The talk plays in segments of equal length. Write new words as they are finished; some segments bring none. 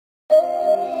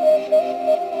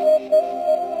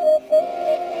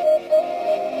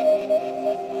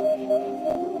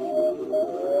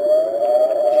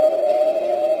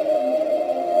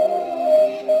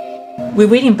We're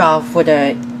reading about for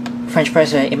the French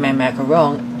President Emmanuel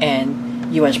Macron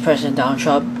and US President Donald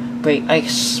Trump break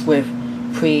ice with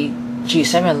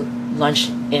pre-G7 lunch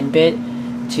in bid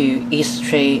to ease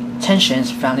trade tensions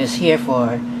found this year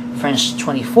for French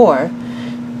 24,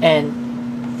 and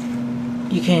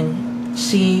you can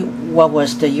see what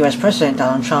was the US President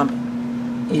Donald Trump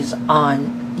is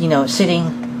on,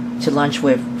 sitting to lunch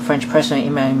with French President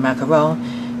Emmanuel Macron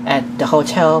at the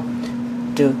Hotel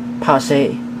du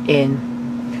Palais in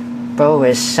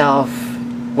Biarritz,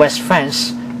 southwest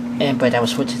France, but that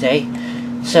was for today.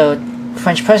 So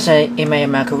French President Emmanuel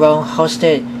Macron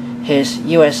hosted his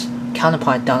US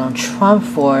counterpart Donald Trump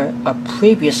for a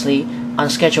previously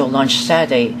unscheduled lunch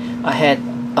Saturday ahead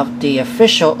of the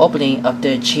official opening of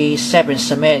the G7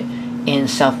 summit in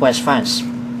southwest France.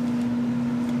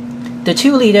 The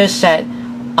two leaders sat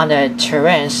on the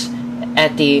terrace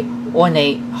at the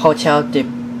ornate Hotel du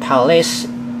Palais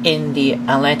in the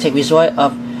Atlantic resort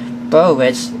of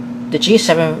Biarritz, the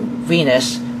G7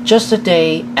 Venus, just a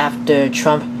day after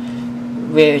Trump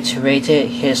reiterated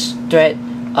his threat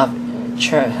of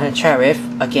tariff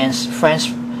against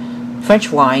French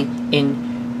wine in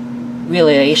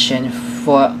retaliation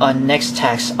for a next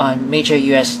tax on major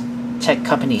US tech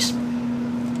companies.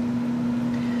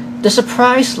 The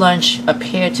surprise lunch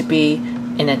appeared to be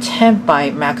an attempt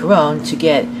by Macron to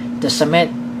get the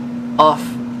summit off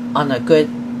on a good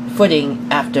footing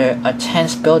after a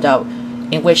tense build-up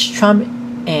in which Trump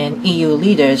and EU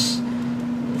leaders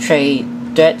trade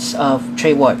threats of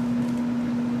trade war.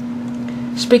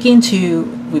 Speaking to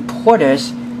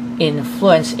reporters in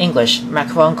fluent English,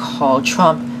 Macron called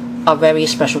Trump a very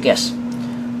special guest.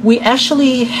 "We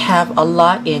actually have a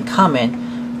lot in common,"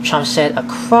 Trump said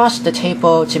across the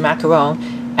table to Macron,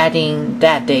 adding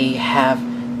that they have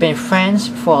been friends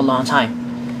for a long time.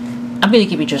 I'm going to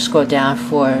give you just scroll down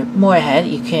for more ahead.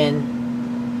 You can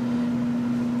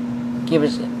give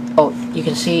us. Oh, you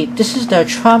can see this is the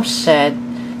Trump said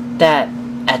that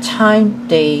at times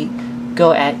they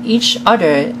go at each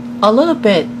other a little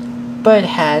bit, but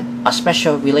had a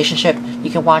special relationship.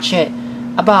 You can watch it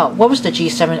about what was the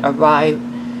G7 arrive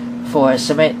for a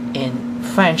summit in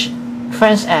France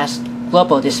as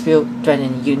global dispute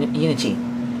threatening unity.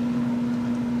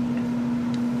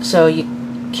 So you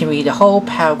can read the whole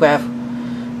paragraph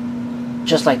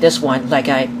just like this one,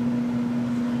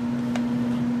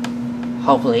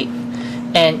 hopefully.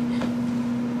 And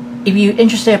if you're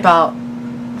interested about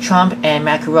Trump and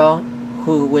Macron,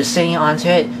 who was sitting onto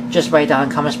it, just write down in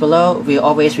the comments below. We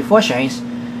always before sharing.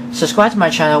 Subscribe to my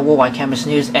channel, Worldwide Campus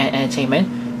News and Entertainment,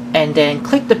 and then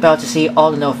click the bell to see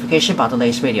all the notifications about the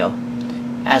latest video.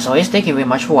 As always, thank you very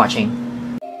much for watching.